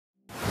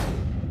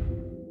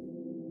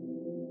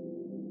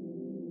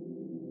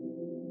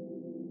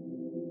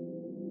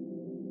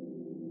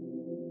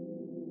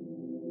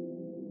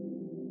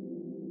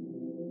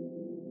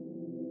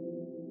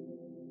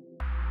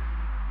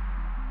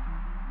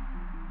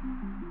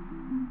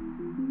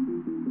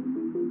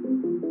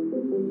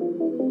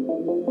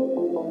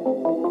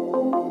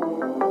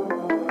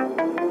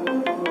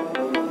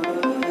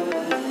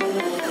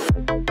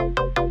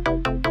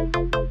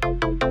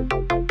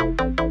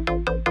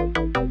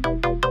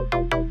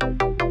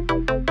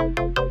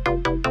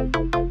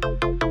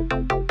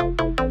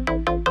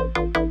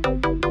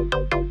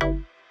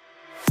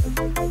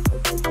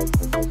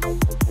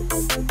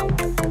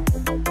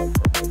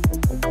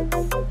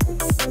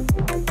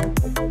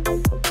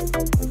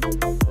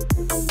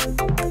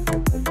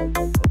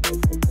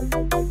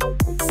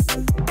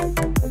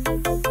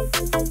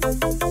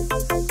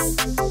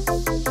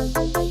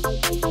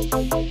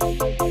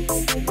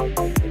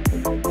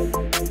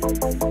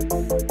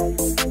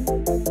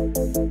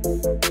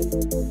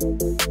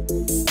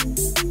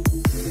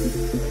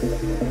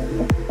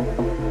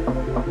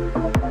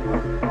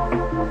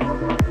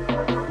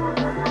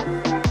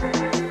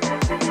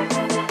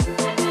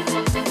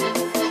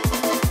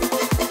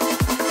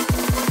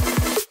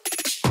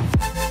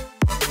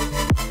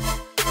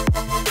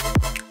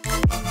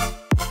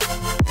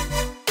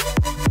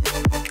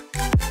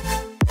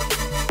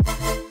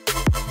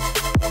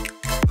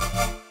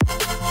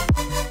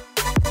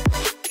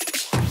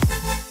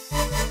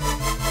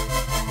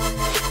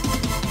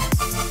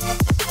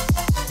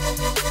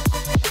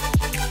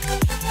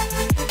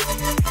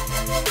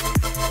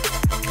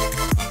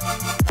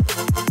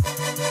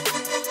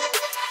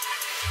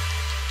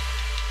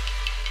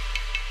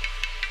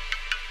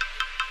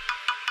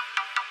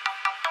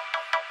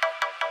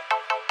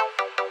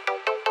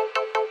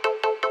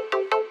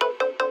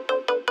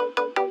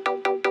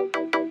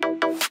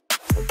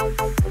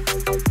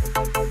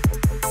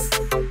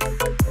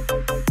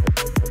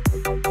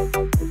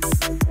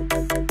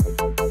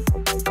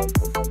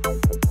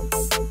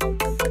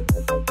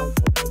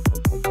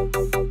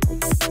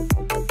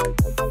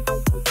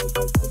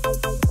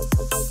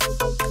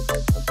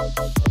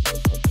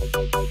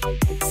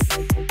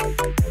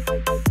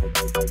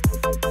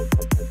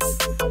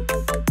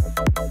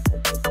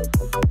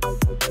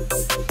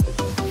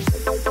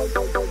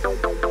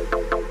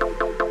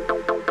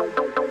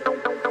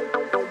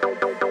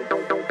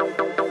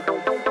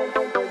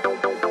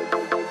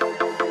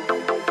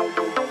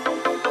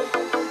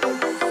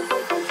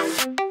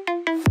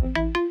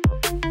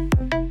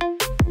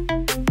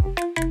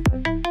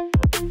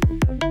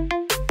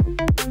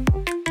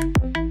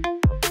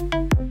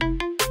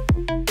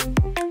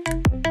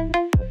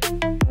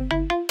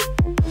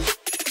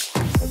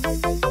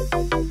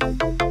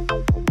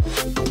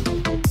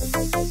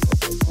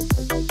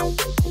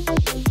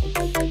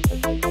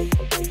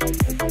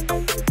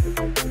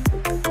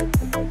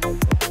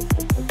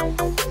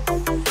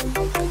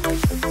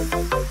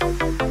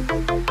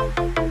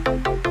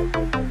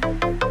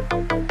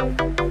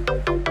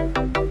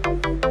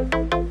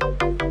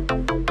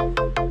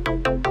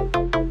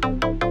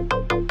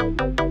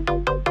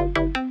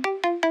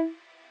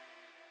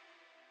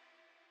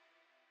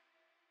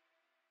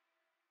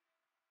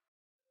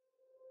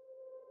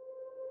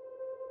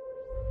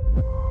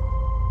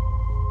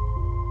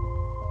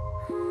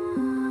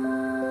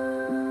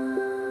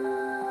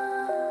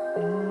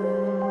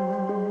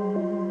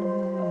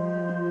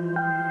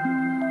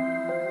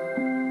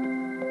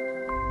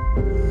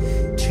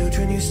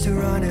used to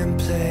run and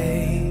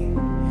play.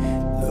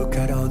 Look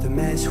at all the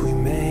mess we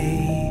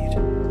made.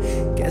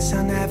 Guess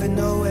I'll never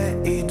know where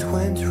it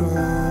went wrong.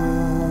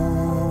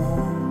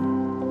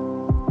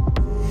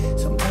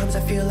 Sometimes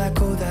I feel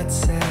like all that's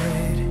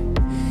sad,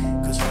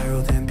 'cause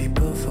viral then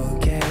people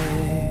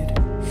forget.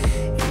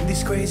 In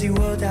this crazy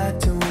world I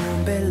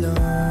don't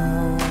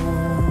belong.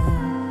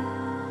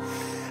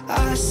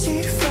 I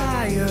see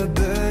fire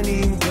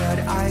burning but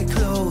I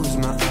close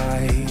my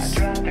eyes.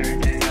 I'd rather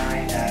deny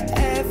that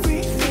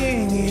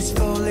everything is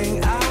falling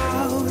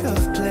out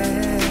of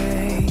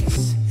place.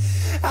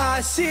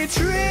 I see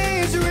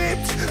trees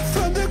ripped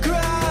from the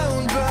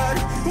ground but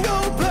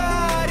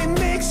nobody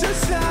makes a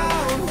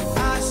sound.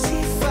 I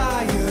see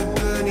fire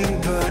burning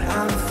but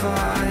I'm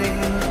fine.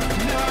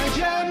 No,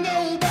 I'm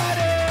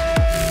nobody.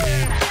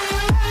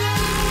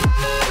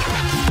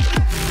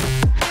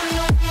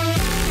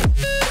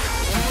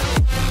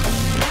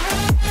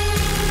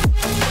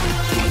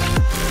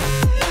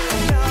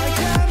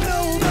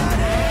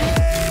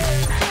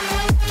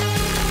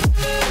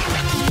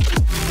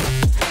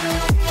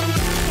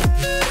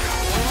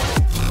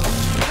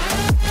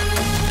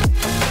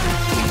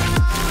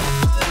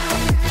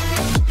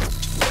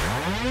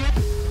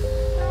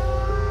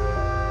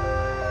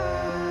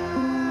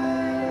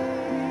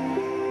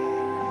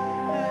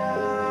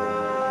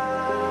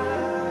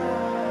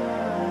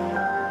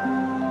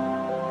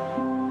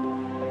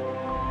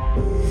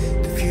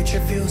 The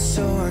future feels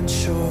so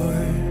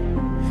unsure.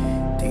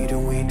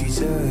 Didn't we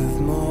deserve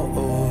more?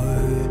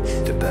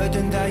 The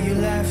burden that you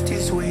left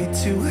is way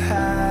too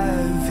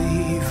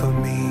heavy for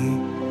me.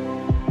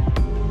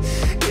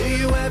 Do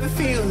you ever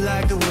feel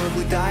like the world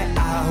would die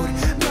out?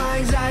 My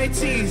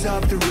anxiety's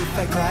off the roof,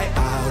 I cry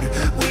out.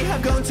 We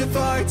have gone too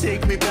far,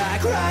 take me back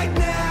right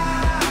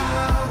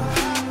now.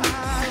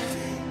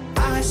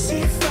 I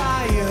see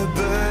fire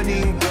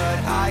burning, but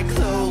I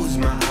close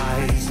my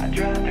eyes. I'd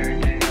rather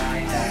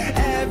deny that.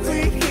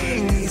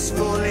 Everything is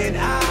falling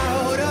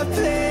out of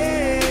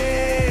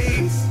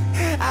place.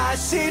 I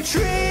see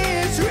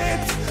trees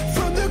ripped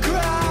from the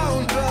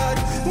ground, but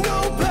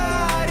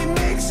nobody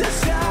makes a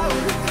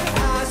sound.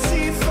 I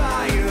see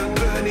fire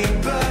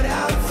burning, but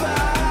I'm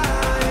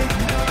fine.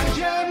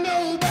 You're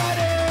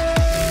nobody.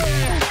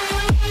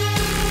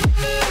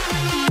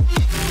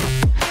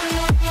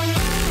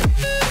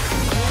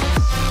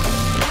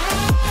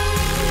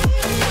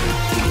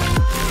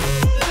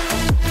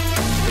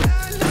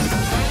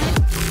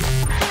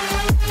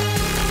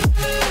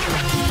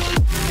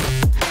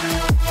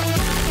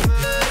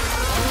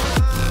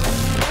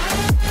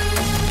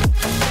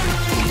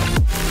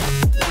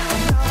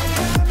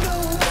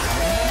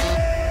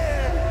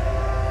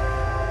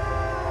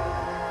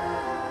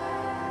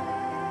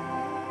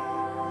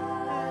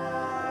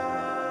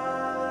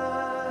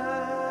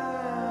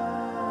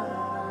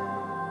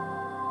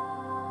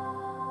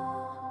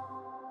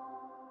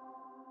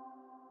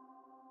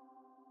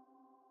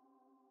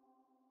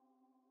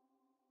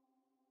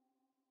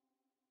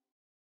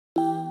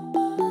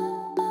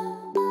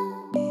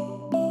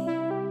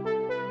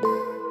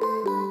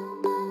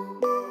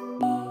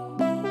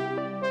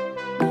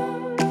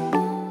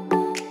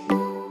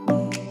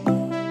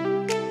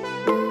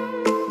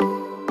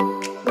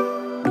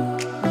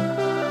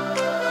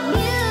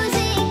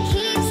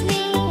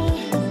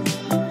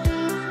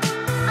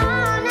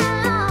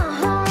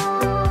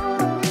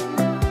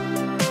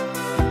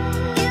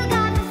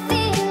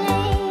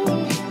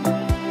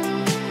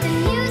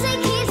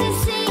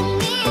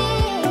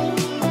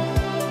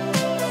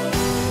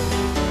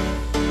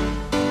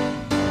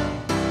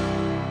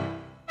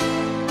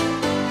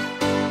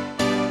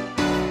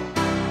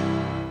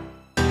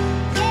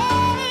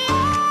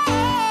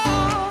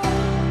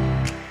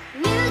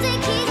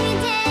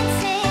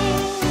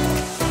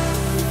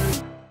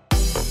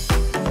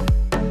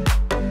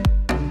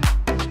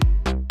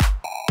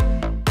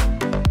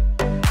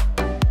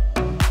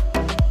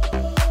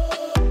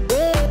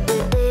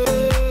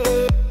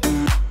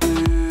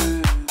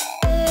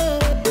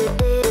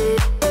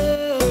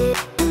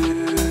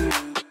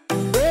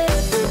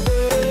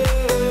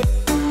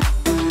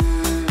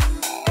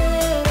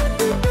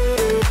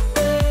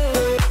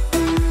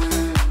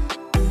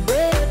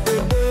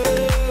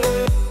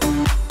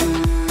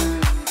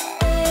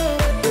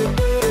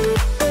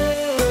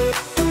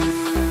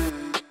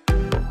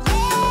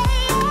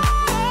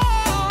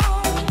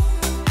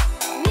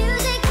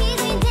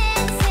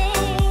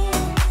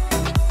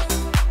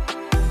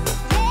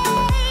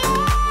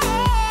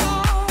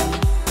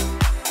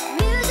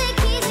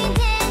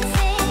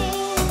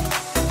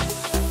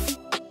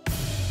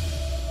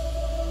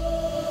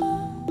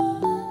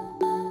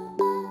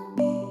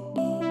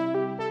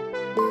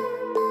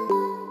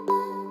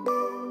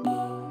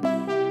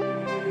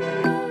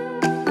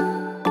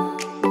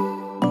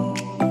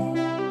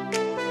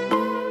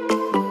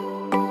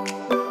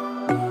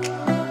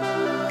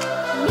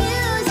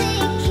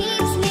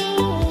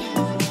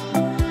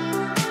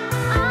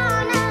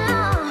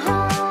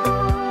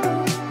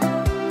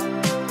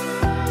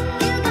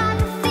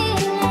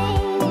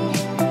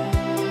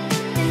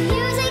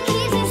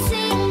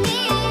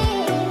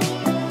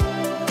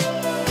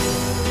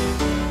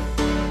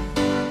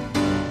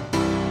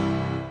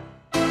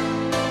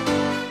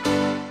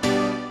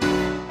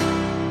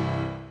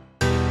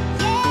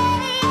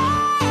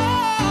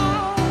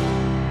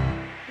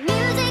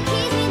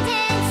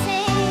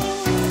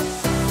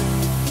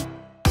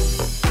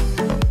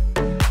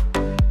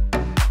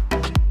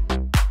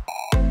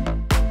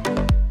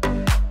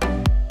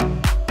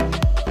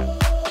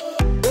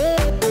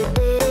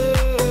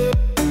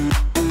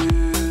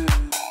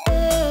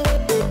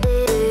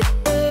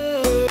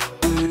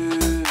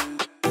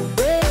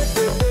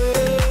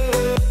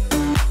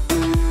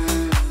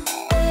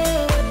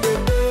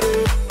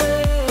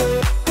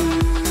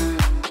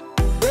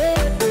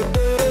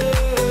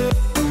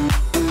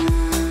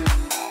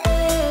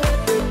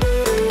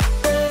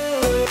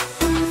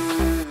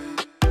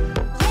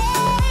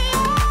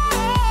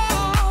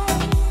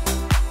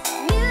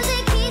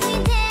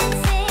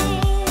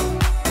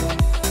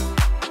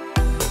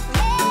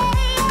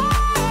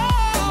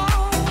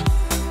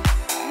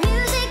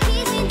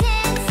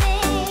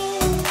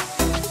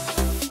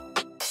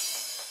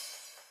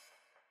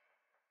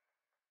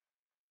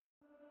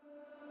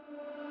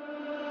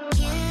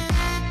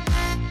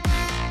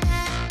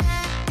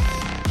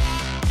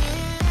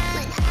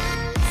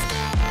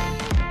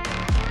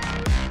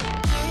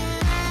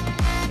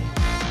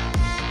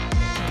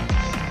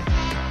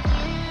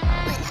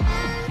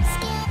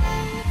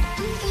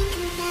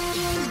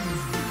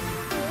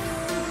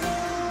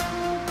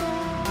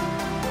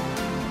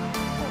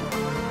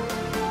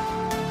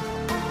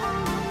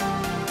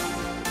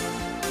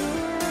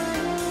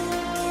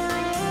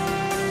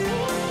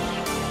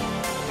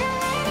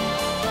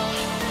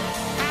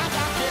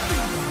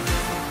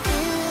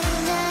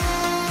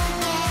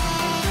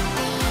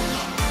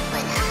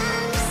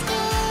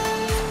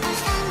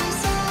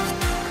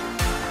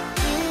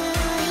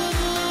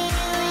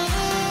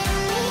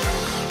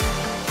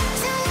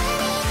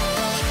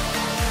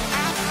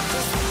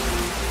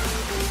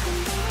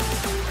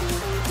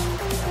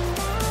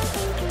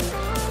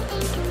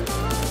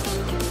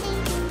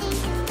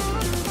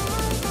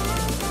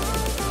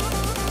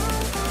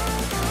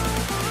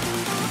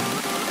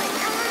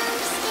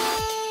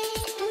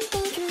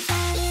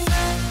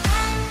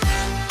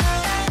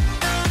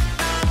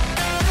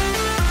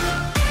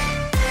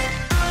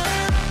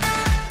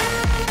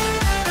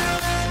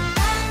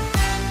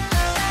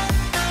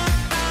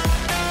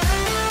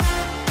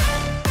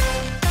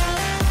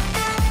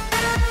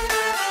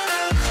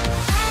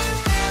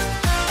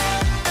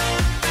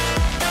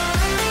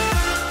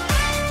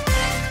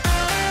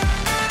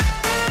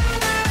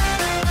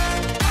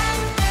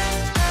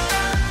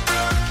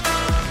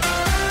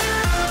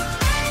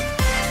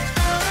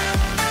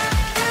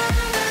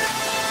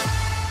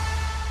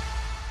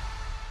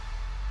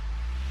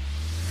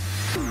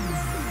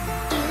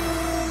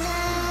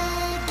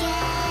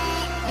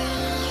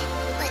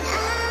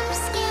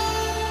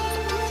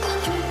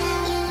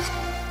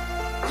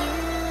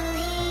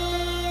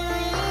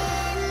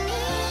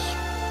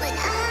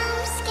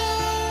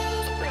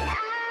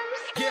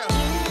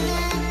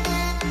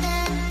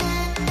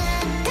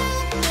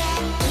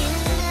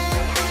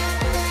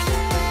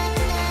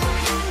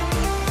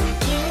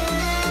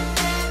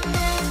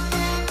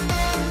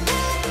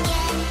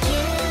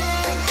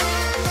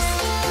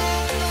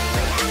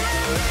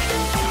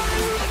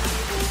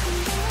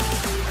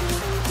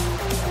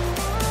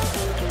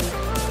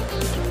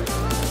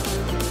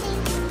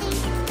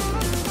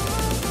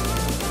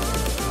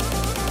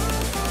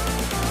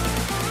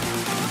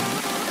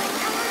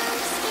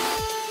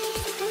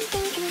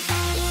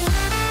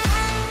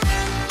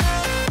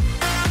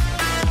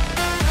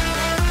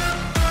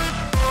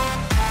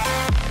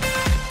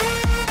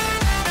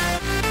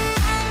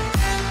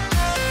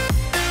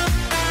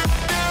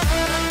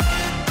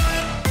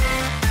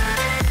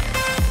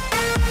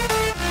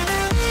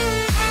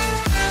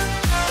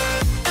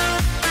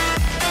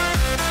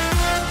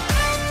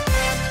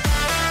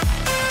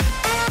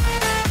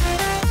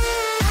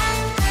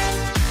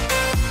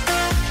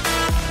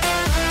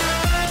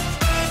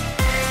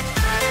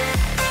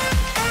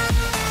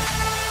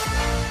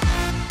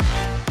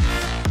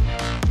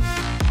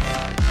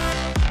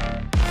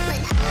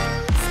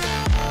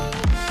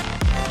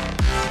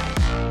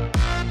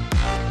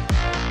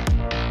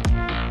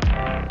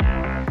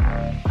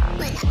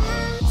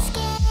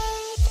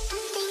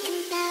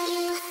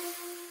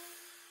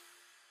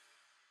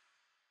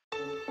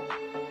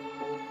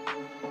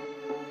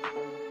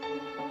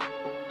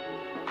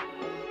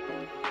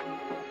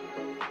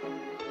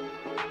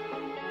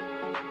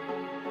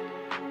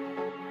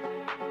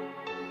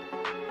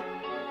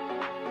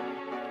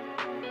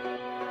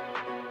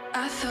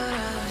 thought I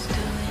was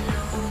doing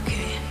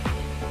okay.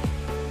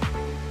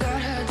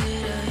 God, how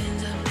did I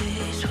end up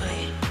this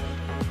way?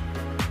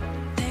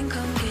 Think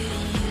I'm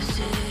getting used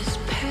to this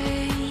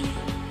pain,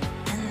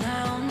 and I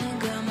only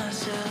got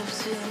myself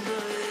to blame.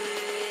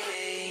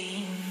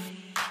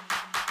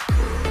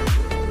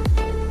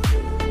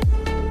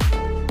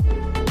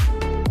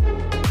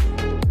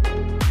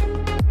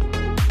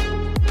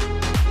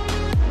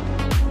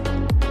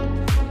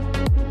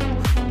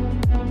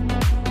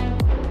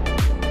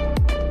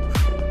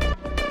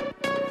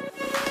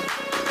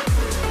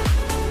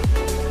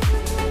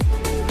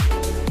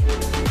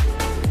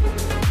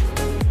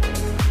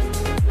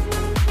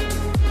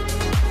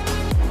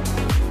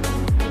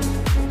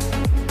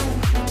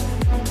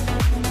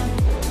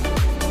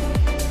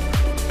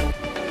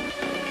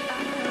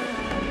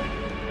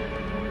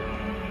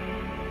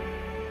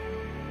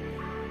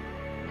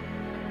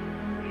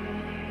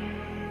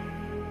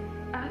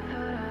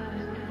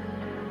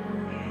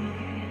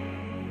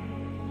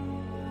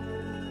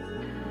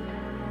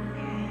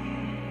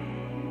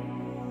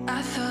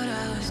 I thought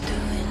I was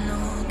doing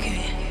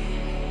okay.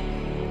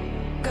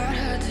 God,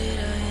 how did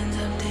I end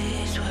up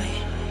this way?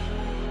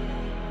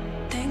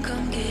 Think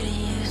I'm getting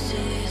used to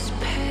this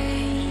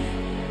pain,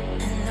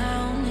 and I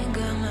only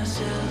got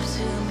myself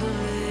to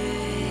blame.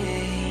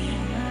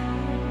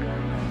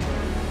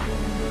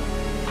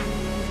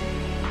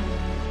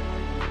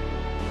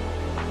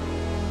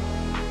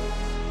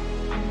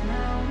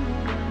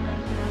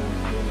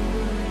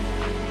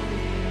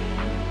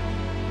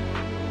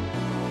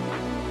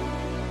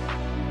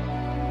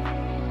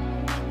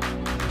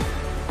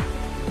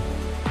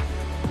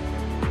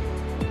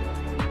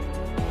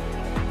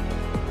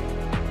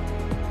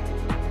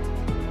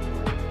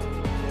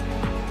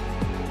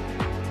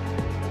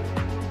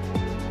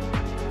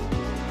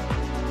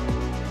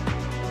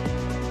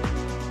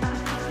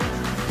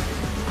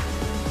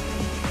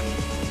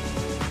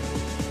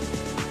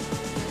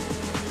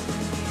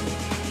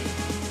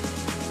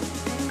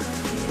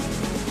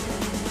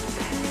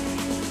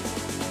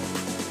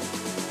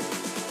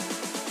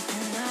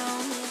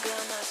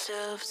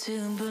 To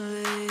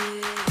believe.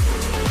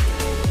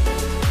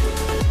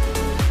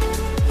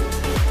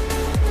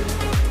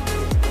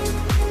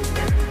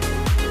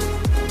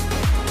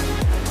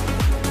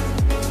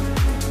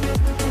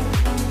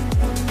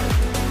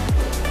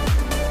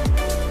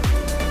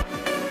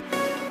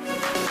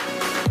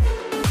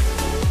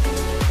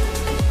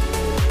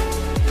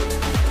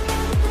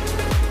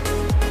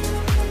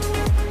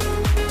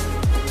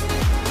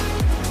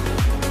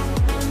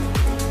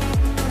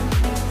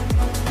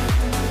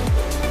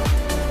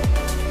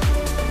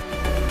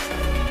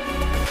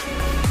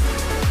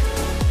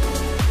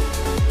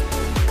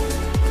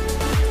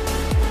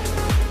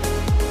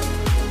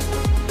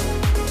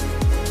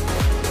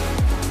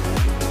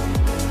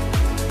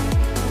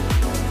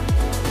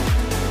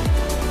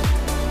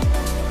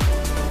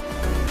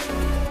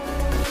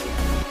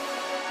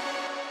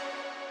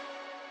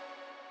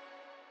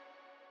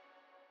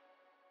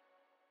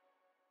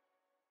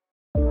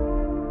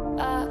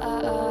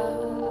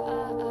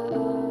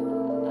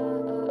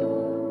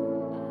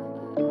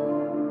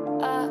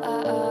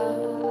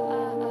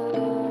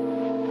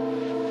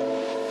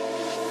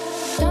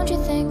 Don't you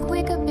think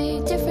we could be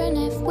different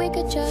if we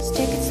could just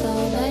take it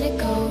slow, let it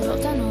go, roll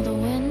down all the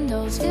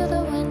windows, feel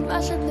the wind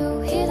rushing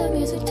through, hear the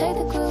music, take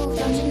the groove.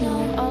 Don't you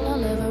know all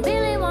I'll ever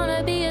really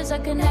wanna be is a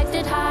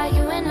connected high,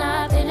 you and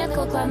I,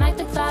 pinnacle,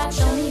 climactic vibe.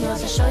 Show me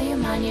yours, I'll show you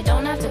mine, you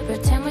don't have to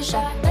pretend we're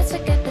shy. Let's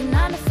forget the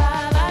 9 to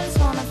 5, I just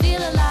wanna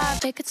feel alive.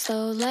 Take it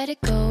slow, let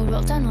it go,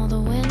 roll down all the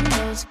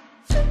windows.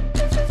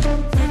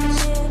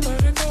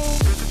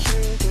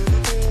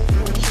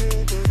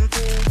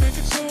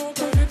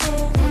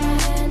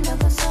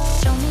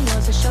 Show me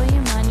yours, I'll show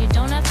you mine, you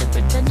don't have to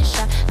pretend you're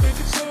shy. Take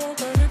it slow,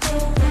 let it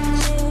go, take it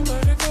slow,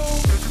 let it go,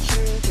 take it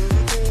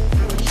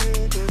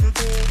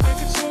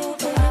slow,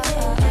 let it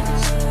go,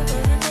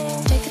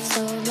 take it slow, take it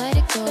slow, let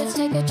it go. Let's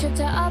take a trip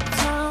to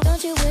uptown.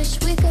 Don't you wish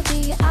we could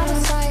be out of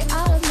sight,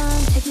 out of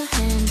mind? Take my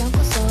hand, don't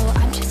go slow,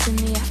 I'm chasing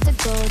the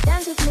afterglow.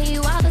 Dance with me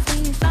while the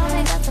thief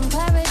finally got some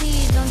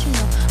clarity. Don't you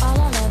know all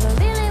I'll ever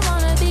really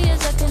wanna be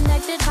is a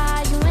connected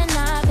high, you and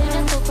I,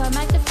 pinnacle,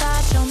 climactic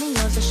vibe. Show me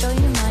yours, I'll show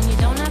you mine, you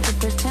don't have to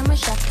pretend we're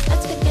shy.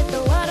 Let's forget the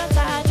world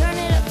outside, turn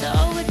it up to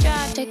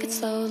overdrive. Take it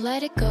slow,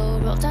 let it go,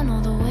 roll down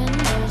all the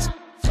windows.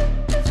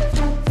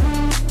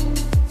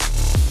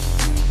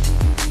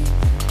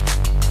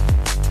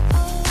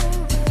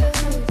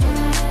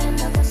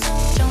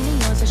 Show me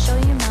yours, I'll show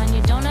you mine,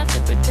 you don't have to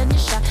pretend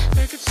you're shy.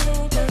 Take it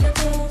slow, let it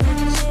go,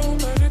 take it slow,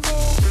 let it go,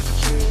 take it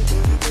slow, let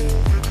it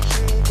go,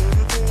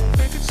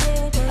 take it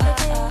slow, let it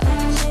go, take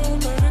it slow,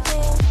 let it go.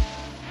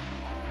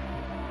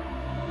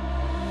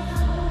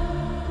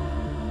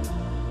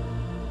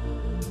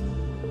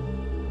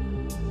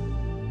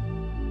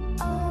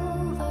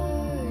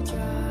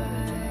 Overdrive.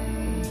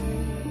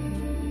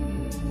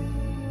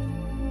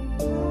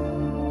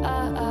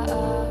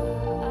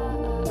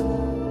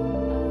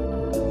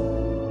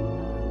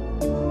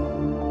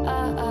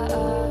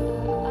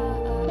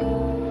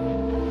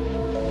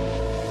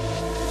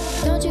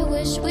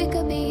 wish we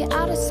could be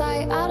out of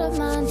sight, out of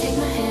mind. Take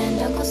my hand,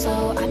 don't go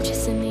slow, I'm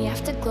chasing the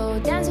afterglow.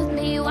 Dance with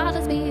me, wild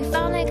as me,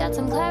 finally got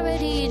some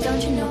clarity.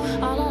 Don't you know,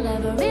 all I'll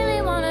ever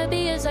really wanna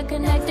be is a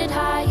connected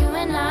high. You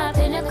and I,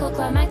 pinnacle,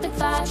 climactic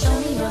vibe. Show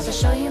me yours, I'll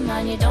show you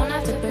mine. You don't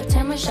have to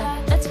pretend we're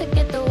shy. Let's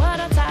forget the world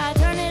outside,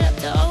 turn it up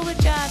to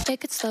overdrive.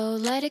 Take it slow,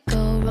 let it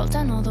go, roll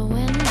down all the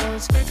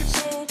windows. Take it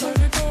slow.